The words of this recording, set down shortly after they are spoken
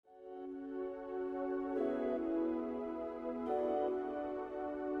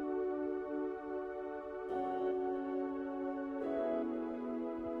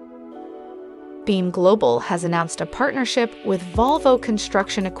BEEM Global has announced a partnership with Volvo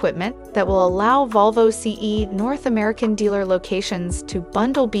Construction Equipment that will allow Volvo CE North American dealer locations to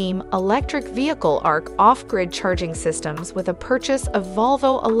bundle BEEM electric vehicle ARC off-grid charging systems with a purchase of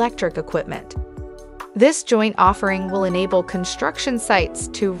Volvo electric equipment. This joint offering will enable construction sites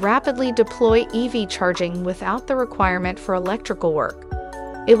to rapidly deploy EV charging without the requirement for electrical work.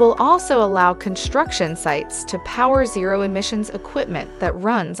 It will also allow construction sites to power zero-emissions equipment that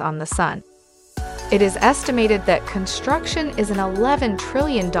runs on the sun. It is estimated that construction is an $11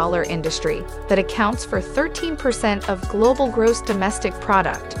 trillion industry that accounts for 13% of global gross domestic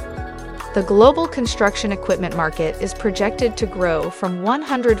product. The global construction equipment market is projected to grow from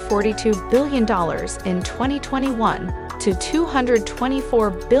 $142 billion in 2021 to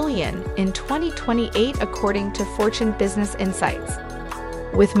 $224 billion in 2028, according to Fortune Business Insights.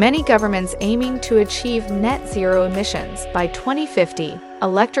 With many governments aiming to achieve net zero emissions by 2050,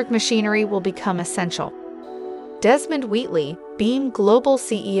 electric machinery will become essential. Desmond Wheatley, BEEM Global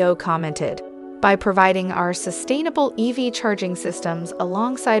CEO, commented, "By providing our sustainable EV charging systems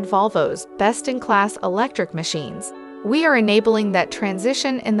alongside Volvo's best-in-class electric machines, we are enabling that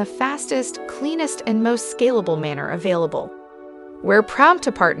transition in the fastest, cleanest, and most scalable manner available. We're proud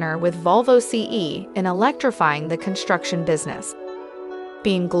to partner with Volvo CE in electrifying the construction business."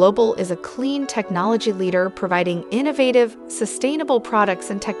 BEEM Global is a clean technology leader providing innovative, sustainable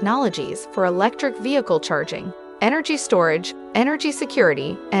products and technologies for electric vehicle charging, energy storage, energy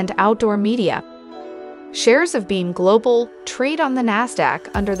security, and outdoor media. Shares of BEEM Global trade on the Nasdaq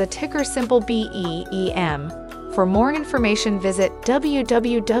under the ticker symbol BEEM. For more information, visit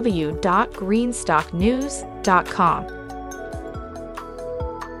www.greenstocknews.com.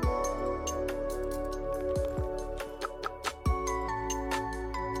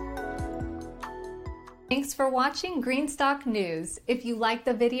 Thanks for watching Greenstock News. If you liked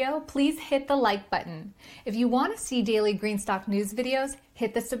the video, please hit the like button. If you want to see daily Greenstock News videos,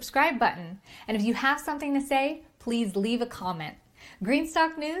 hit the subscribe button. And if you have something to say, please leave a comment.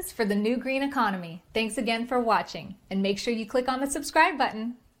 Greenstock News for the new green economy. Thanks again for watching, and make sure you click on the subscribe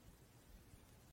button.